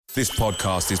This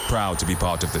podcast is proud to be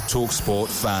part of the TalkSport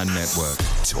Fan Network.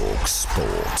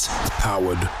 TalkSport.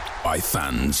 Powered by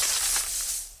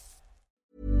fans.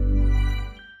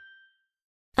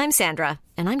 I'm Sandra,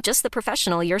 and I'm just the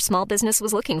professional your small business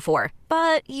was looking for.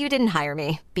 But you didn't hire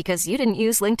me because you didn't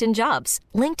use LinkedIn Jobs.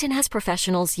 LinkedIn has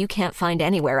professionals you can't find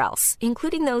anywhere else,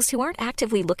 including those who aren't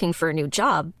actively looking for a new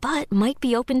job, but might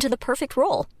be open to the perfect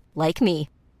role, like me.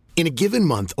 In a given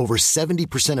month, over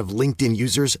 70% of LinkedIn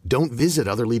users don't visit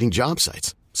other leading job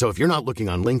sites. So if you're not looking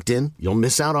on LinkedIn, you'll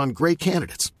miss out on great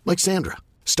candidates like Sandra.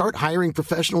 Start hiring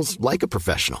professionals like a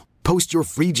professional. Post your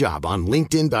free job on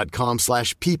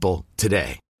linkedin.com/people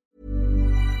today.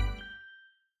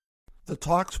 The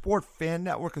TalkSport Fan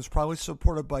Network is proudly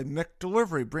supported by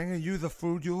McDelivery, bringing you the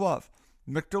food you love.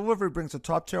 McDelivery brings a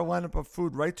top-tier lineup of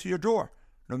food right to your door.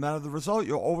 No matter the result,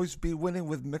 you'll always be winning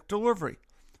with McDelivery.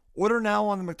 Order now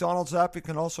on the McDonald's app. You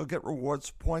can also get rewards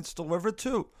points delivered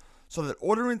too, so that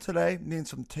ordering today means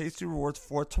some tasty rewards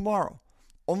for tomorrow.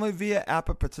 Only via app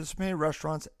at participating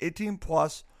restaurants. 18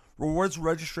 plus. Rewards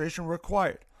registration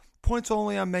required. Points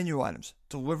only on menu items.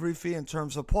 Delivery fee and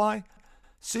terms apply.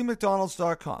 See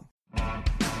McDonald's.com.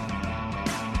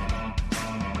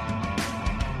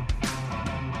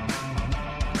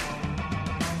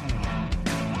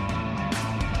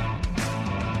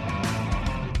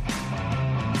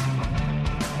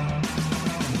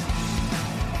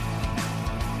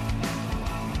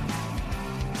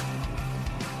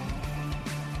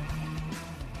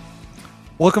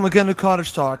 Welcome again to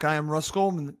Cottage Talk. I am Russ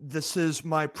Goldman. This is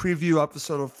my preview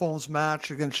episode of Fulham's match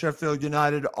against Sheffield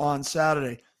United on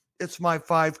Saturday. It's my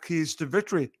 5 keys to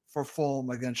victory for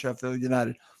Fulham against Sheffield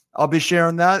United. I'll be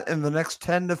sharing that in the next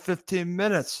 10 to 15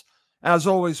 minutes. As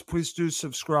always, please do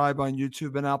subscribe on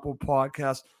YouTube and Apple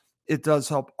Podcasts. It does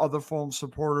help other Fulham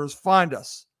supporters find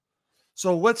us.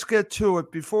 So let's get to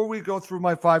it. Before we go through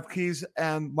my 5 keys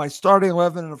and my starting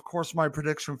 11 and, of course, my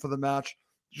prediction for the match,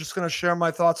 just going to share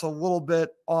my thoughts a little bit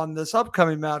on this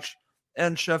upcoming match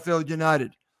and Sheffield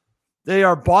United. They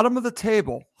are bottom of the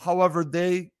table. However,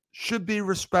 they should be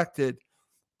respected,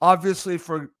 obviously,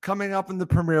 for coming up in the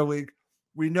Premier League.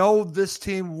 We know this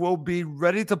team will be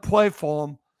ready to play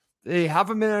Fulham. They have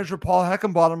a manager, Paul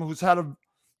Heckenbottom, who's had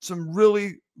some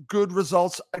really good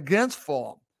results against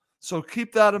Fulham. So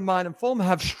keep that in mind. And Fulham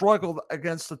have struggled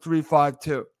against the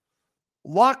 3-5-2. A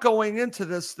lot going into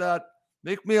this that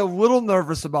make me a little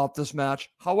nervous about this match.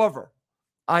 However,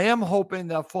 I am hoping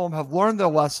that Fulham have learned their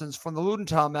lessons from the Luton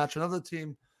Town match, another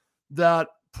team that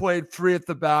played 3 at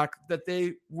the back, that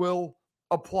they will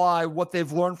apply what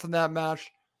they've learned from that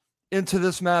match into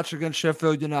this match against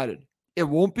Sheffield United. It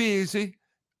won't be easy.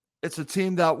 It's a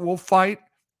team that will fight,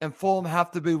 and Fulham have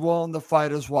to be willing to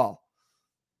fight as well.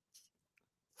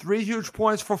 3 huge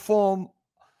points for Fulham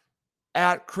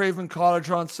at Craven Cottage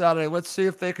on Saturday. Let's see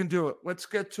if they can do it. Let's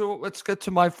get to it. Let's get to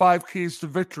my 5 keys to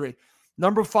victory.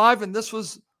 Number 5, and this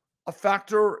was a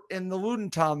factor in the Luton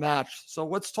Town match, so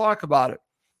let's talk about it.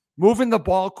 Moving the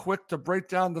ball quick to break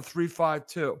down the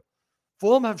 3-5-2.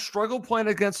 Fulham have struggled playing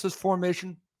against this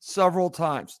formation several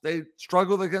times. They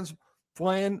struggled against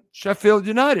playing Sheffield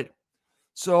United.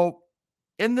 So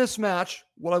in this match,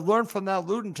 what I learned from that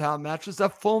Luton Town match is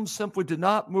that Fulham simply did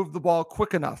not move the ball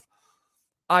quick enough.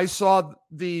 I saw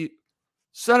the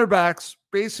center backs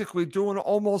basically doing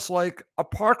almost like a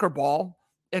Parker ball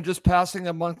and just passing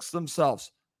amongst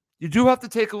themselves. You do have to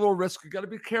take a little risk. You got to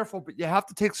be careful, but you have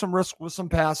to take some risk with some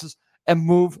passes and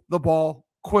move the ball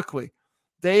quickly.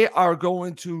 They are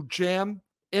going to jam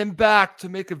in back to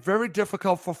make it very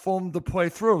difficult for Fulham to play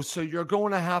through. So you're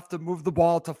going to have to move the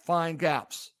ball to find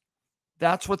gaps.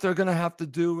 That's what they're going to have to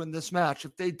do in this match.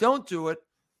 If they don't do it,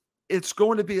 it's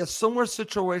going to be a similar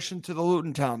situation to the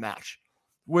Luton Town match,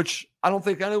 which I don't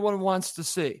think anyone wants to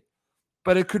see.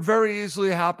 But it could very easily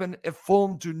happen if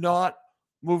Fulham do not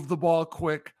move the ball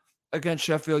quick against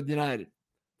Sheffield United.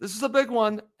 This is a big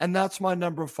one, and that's my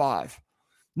number 5.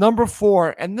 Number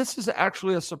 4, and this is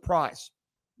actually a surprise.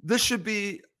 This should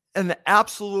be an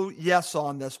absolute yes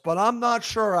on this, but I'm not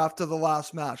sure after the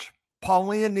last match.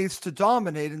 Paulinho needs to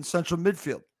dominate in central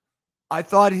midfield. I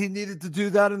thought he needed to do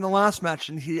that in the last match,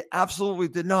 and he absolutely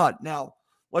did not. Now,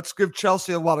 let's give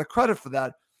Chelsea a lot of credit for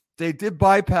that. They did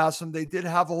bypass him. They did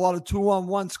have a lot of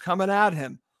 2-on-1s coming at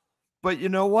him. But you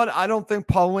know what? I don't think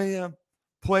Paulinho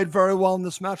played very well in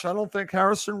this match. I don't think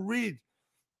Harrison Reed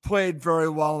played very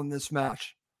well in this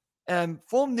match. And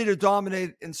Fulham need to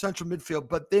dominate in central midfield,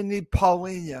 but they need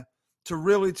Paulinho to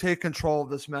really take control of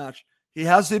this match. He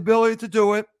has the ability to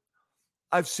do it.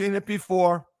 I've seen it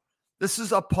before. This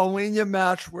is a Paulinho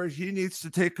match where he needs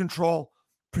to take control,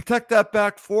 protect that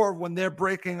back four when they're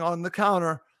breaking on the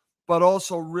counter, but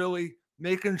also really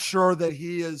making sure that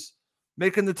he is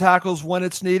making the tackles when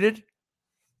it's needed,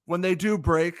 when they do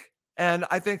break. And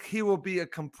I think he will be a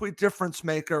complete difference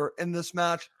maker in this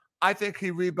match. I think he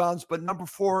rebounds, but number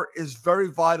 4 is very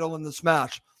vital in this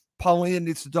match. Paulinho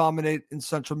needs to dominate in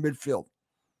central midfield.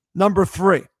 Number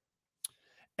 3,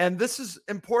 and this is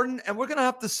important, and we're going to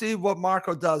have to see what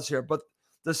Marco does here, but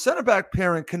the center back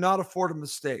pairing cannot afford a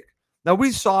mistake. Now,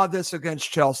 we saw this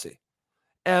against Chelsea,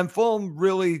 and Fulham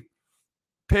really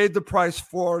paid the price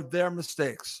for their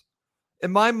mistakes.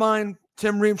 In my mind,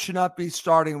 Tim Ream should not be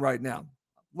starting right now.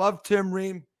 Love Tim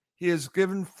Ream. He has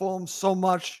given Fulham so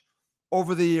much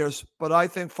over the years, but I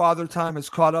think Father Time has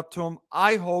caught up to him.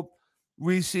 I hope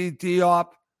we see Diop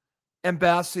and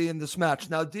Bassi in this match.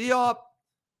 Now, Diop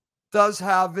does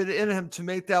have it in him to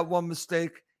make that one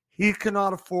mistake. He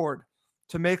cannot afford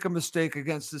to make a mistake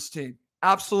against this team.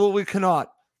 Absolutely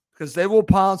cannot, because they will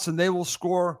pounce and they will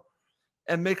score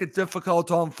and make it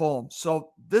difficult on Fulham.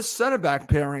 So this center back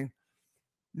pairing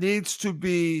needs to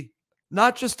be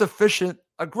not just efficient,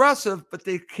 aggressive, but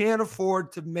they can't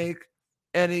afford to make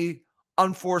any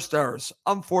unforced errors,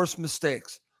 unforced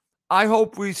mistakes. I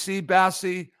hope we see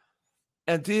Bassi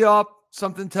and Diop.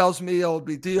 Something tells me it'll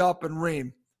be Diop and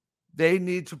Ream. They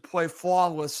need to play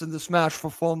flawless in this match for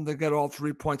Fulham to get all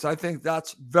 3 points. I think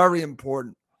that's very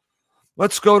important.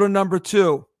 Let's go to number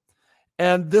 2.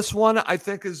 And this one I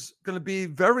think is going to be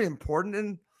very important.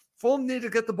 And Fulham need to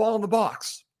get the ball in the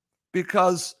box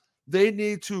because they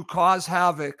need to cause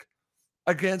havoc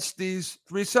against these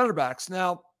 3 center backs.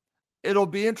 Now, it'll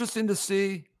be interesting to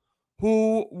see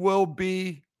who will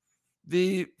be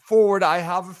the forward. I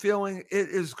have a feeling it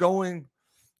is going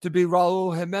to be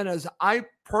Raul Jimenez. I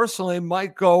personally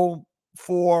might go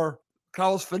for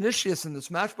Carlos Vinicius in this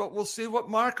match, but we'll see what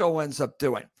Marco ends up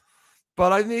doing.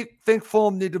 But I think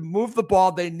Fulham need to move the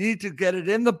ball. They need to get it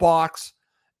in the box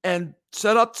and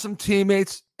set up some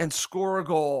teammates and score a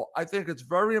goal. I think it's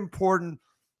very important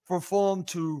for Fulham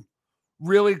to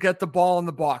really get the ball in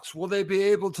the box. Will they be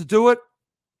able to do it?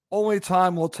 Only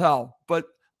time will tell. But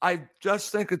I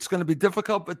just think it's going to be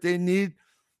difficult, but they need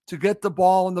to get the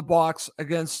ball in the box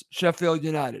against Sheffield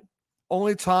United.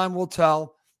 Only time will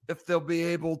tell if they'll be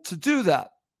able to do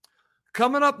that.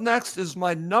 Coming up next is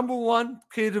my number 1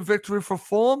 key to victory for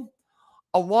Fulham,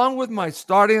 along with my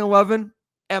starting 11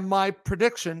 and my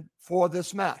prediction for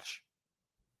this match.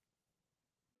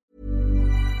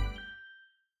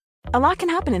 A lot can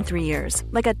happen in 3 years,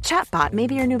 like a chatbot may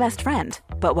be your new best friend.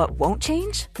 But what won't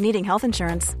change? Needing health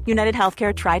insurance. United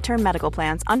Healthcare Tri-Term Medical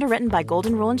Plans, underwritten by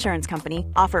Golden Rule Insurance Company,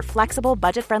 offer flexible,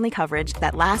 budget-friendly coverage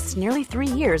that lasts nearly 3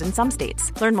 years in some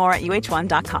states. Learn more at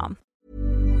uh1.com.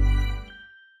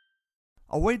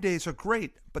 Away days are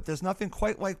great, but there's nothing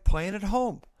quite like playing at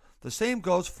home. The same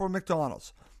goes for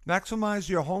McDonald's. Maximize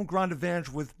your home ground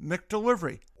advantage with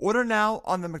McDelivery. Order now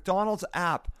on the McDonald's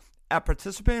app. At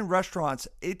participating restaurants,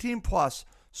 18 plus,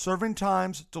 serving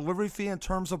times, delivery fee, and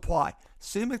terms apply.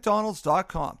 See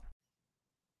McDonald's.com.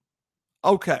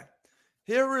 Okay,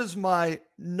 here is my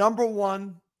number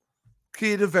 1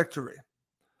 key to victory.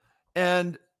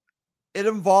 And it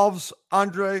involves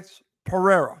Andres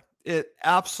Pereira. It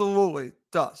absolutely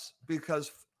does.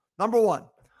 Because, number 1,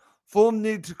 Fulham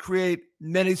need to create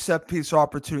many set-piece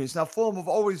opportunities. Now, Fulham have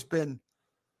always been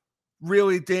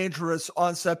really dangerous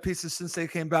on set pieces since they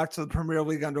came back to the Premier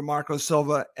League under Marco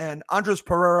Silva, and Andres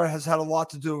Pereira has had a lot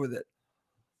to do with it.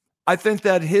 I think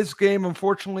that his game,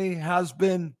 unfortunately, has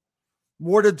been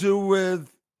more to do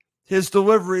with his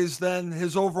deliveries than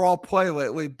his overall play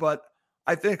lately, but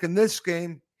I think in this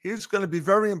game, he's going to be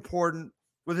very important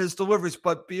with his deliveries.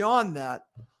 But beyond that,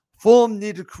 Fulham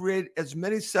need to create as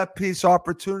many set-piece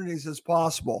opportunities as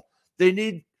possible. They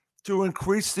need to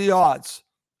increase the odds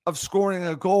of scoring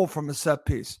a goal from a set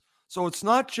piece. So it's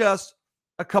not just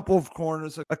a couple of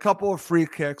corners, a couple of free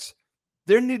kicks.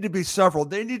 There need to be several.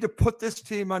 They need to put this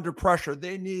team under pressure.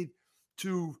 They need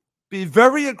to be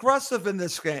very aggressive in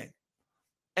this game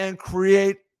and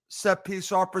create set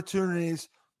piece opportunities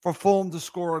for Fulham to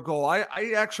score a goal.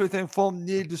 I actually think Fulham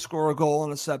need to score a goal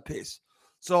on a set piece.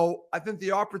 So I think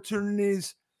the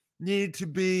opportunities need to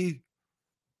be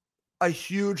a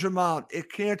huge amount.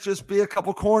 It can't just be a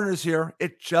couple corners here.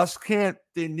 It just can't.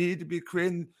 They need to be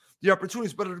creating the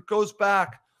opportunities. But it goes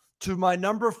back to my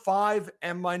number 5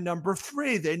 and my number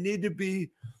 3. They need to be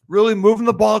really moving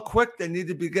the ball quick. They need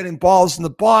to be getting balls in the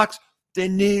box. They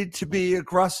need to be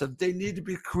aggressive. They need to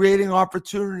be creating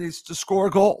opportunities to score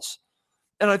goals.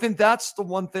 And I think that's the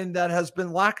one thing that has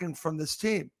been lacking from this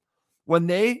team. When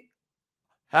they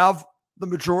have the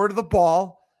majority of the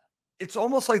ball, it's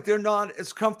almost like they're not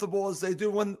as comfortable as they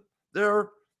do when they're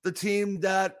the team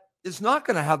that is not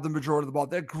going to have the majority of the ball.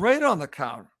 They're great on the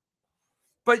counter.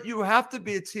 but you have to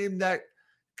be a team that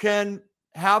can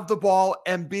have the ball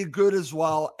and be good as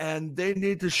well. And they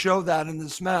need to show that in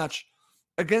this match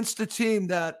against a team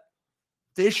that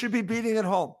they should be beating at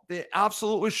home. They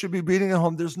absolutely should be beating at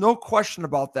home. There's no question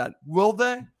about that. Will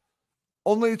they?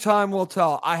 Only time will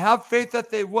tell. I have faith that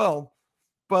they will,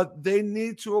 but they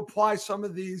need to apply some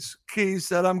of these keys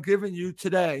that I'm giving you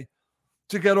today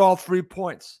to get all 3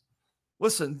 points.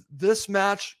 Listen, this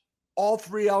match, all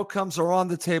 3 outcomes are on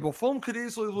the table. Fulham could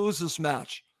easily lose this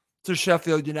match to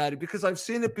Sheffield United because I've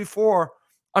seen it before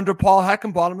under Paul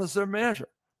Heckenbottom as their manager.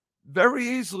 Very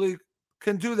easily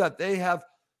can do that. They have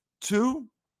 2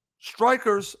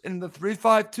 strikers in the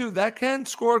 3-5-2 that can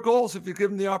score goals if you give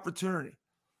them the opportunity.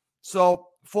 So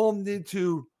Fulham need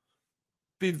to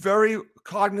be very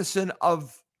cognizant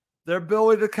of their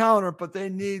ability to counter, but they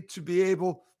need to be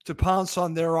able to pounce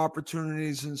on their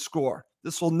opportunities and score.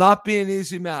 This will not be an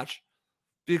easy match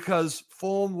because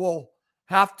Fulham will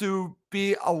have to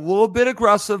be a little bit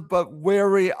aggressive, but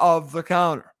wary of the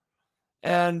counter.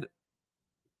 And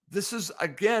this is,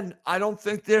 again, I don't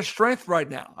think their strength right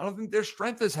now. I don't think their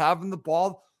strength is having the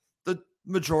ball the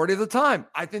majority of the time.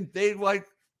 I think they like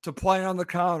to play on the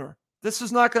counter. This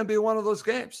is not going to be one of those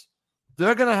games.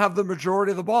 They're going to have the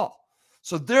majority of the ball.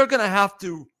 So they're going to have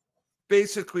to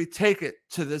basically take it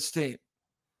to this team.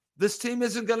 This team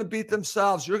isn't going to beat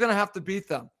themselves. You're going to have to beat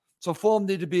them. So Fulham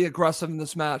need to be aggressive in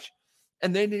this match,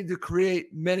 and they need to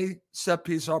create many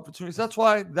set-piece opportunities. That's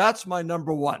why that's my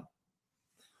number 1.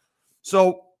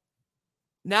 So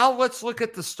now let's look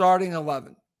at the starting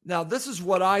 11. Now, this is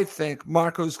what I think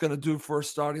Marco's going to do for a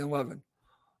starting 11.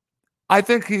 I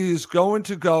think he is going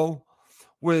to go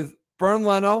with Bernd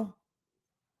Leno.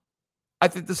 I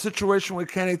think the situation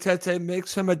with Kenny Tete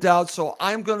makes him a doubt. So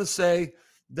I'm going to say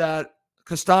that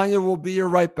Castagna will be your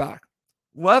right back.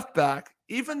 Left back,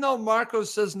 even though Marco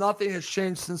says nothing has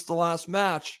changed since the last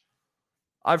match,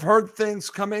 I've heard things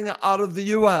coming out of the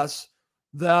U.S.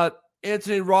 that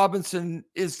Anthony Robinson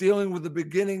is dealing with the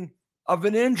beginning of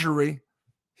an injury.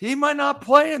 He might not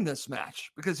play in this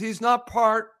match because he's not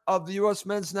part of the U.S.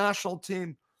 men's national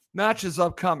team matches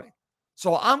upcoming.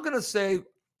 So I'm going to say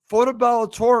Foda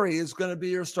Ballatore is going to be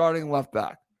your starting left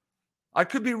back. I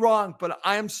could be wrong, but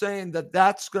I am saying that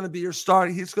that's going to be your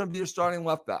starting. He's going to be your starting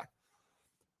left back.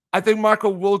 I think Marco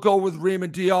will go with Ream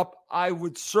and Diop. I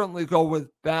would certainly go with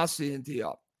Bassi and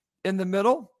Diop. In the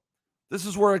middle, this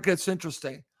is where it gets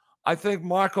interesting. I think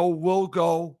Marco will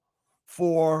go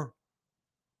for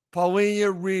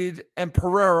Paulinho, Reed, and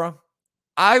Pereira.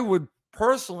 I would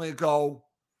personally go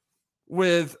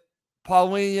with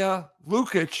Paulinho,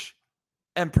 Lukic,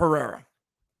 and Pereira.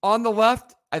 On the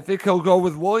left, I think he'll go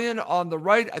with Willian. On the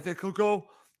right, I think he'll go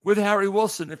with Harry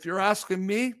Wilson. If you're asking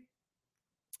me,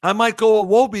 I might go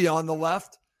Iwobi on the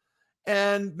left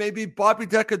and maybe Bobby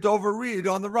Decordova-Reid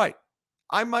on the right.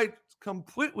 I might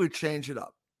completely change it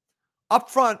up. Up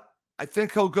front, I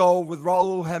think he'll go with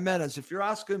Raul Jimenez. If you're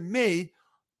asking me,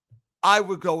 I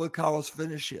would go with Carlos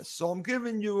Vinicius. So I'm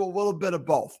giving you a little bit of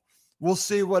both. We'll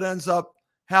see what ends up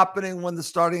happening when the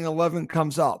starting 11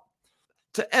 comes out.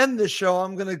 To end this show,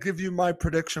 I'm going to give you my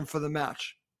prediction for the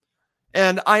match.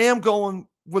 And I am going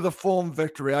with a Fulham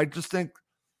victory. I just think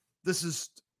this is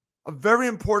a very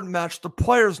important match. The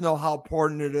players know how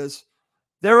important it is.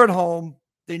 They're at home.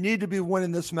 They need to be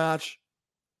winning this match.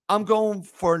 I'm going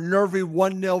for a nervy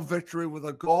 1-0 victory with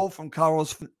a goal from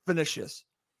Carlos Vinicius.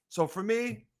 So for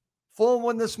me, Fulham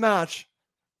win this match,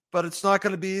 but it's not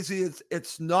going to be easy.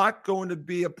 It's not going to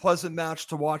be a pleasant match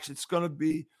to watch. It's going to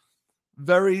be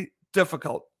very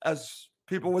difficult. As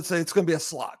people would say, it's going to be a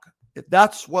slog. If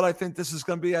that's what I think this is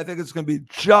going to be, I think it's going to be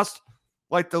just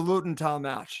like the Luton Town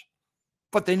match.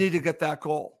 But they need to get that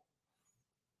goal.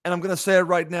 And I'm going to say it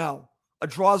right now. A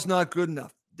draw is not good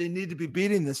enough. They need to be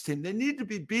beating this team. They need to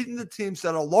be beating the teams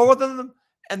that are lower than them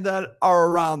and that are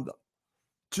around them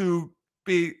to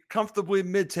be comfortably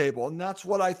mid-table. And that's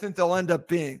what I think they'll end up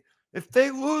being. If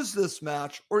they lose this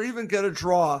match or even get a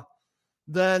draw,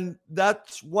 then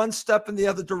that's one step in the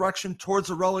other direction towards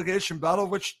a relegation battle,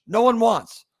 which no one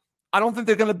wants. I don't think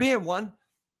they're going to be in one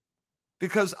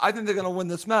because I think they're going to win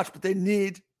this match, but they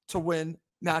need to win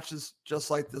matches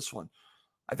just like this one.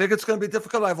 I think it's going to be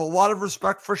difficult. I have a lot of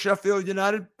respect for Sheffield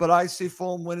United, but I see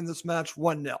Fulham winning this match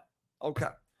 1-0. Okay.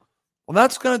 Well,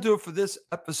 that's going to do it for this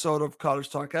episode of Cottage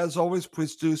Talk. As always,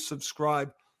 please do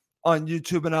subscribe on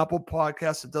YouTube and Apple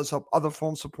Podcasts. It does help other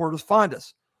Fulham supporters find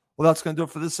us. Well, that's going to do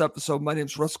it for this episode. My name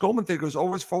is Russ Goldman. Thank you as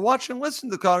always for watching and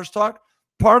listening to Cottage Talk,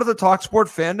 part of the TalkSport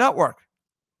Fan Network.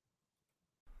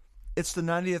 It's the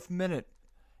 90th minute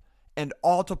and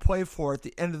all to play for at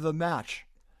the end of the match.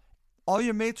 All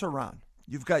your mates are around.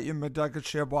 You've got your McNugget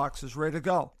share boxes ready to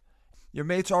go. Your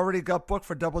mates already got booked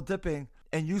for double dipping,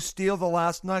 and you steal the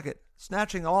last nugget,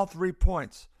 snatching all 3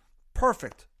 points.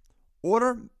 Perfect.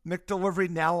 Order McDelivery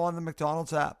now on the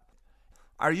McDonald's app.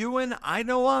 Are you in? I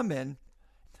know I'm in.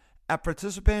 At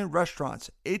participating restaurants,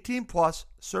 18 plus,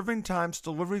 serving times,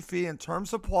 delivery fee, and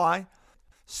terms apply.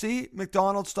 See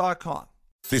McDonald's.com.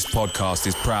 This podcast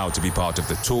is proud to be part of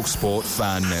the TalkSport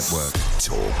Fan Network.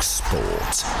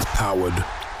 TalkSport. Powered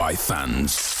by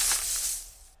fans.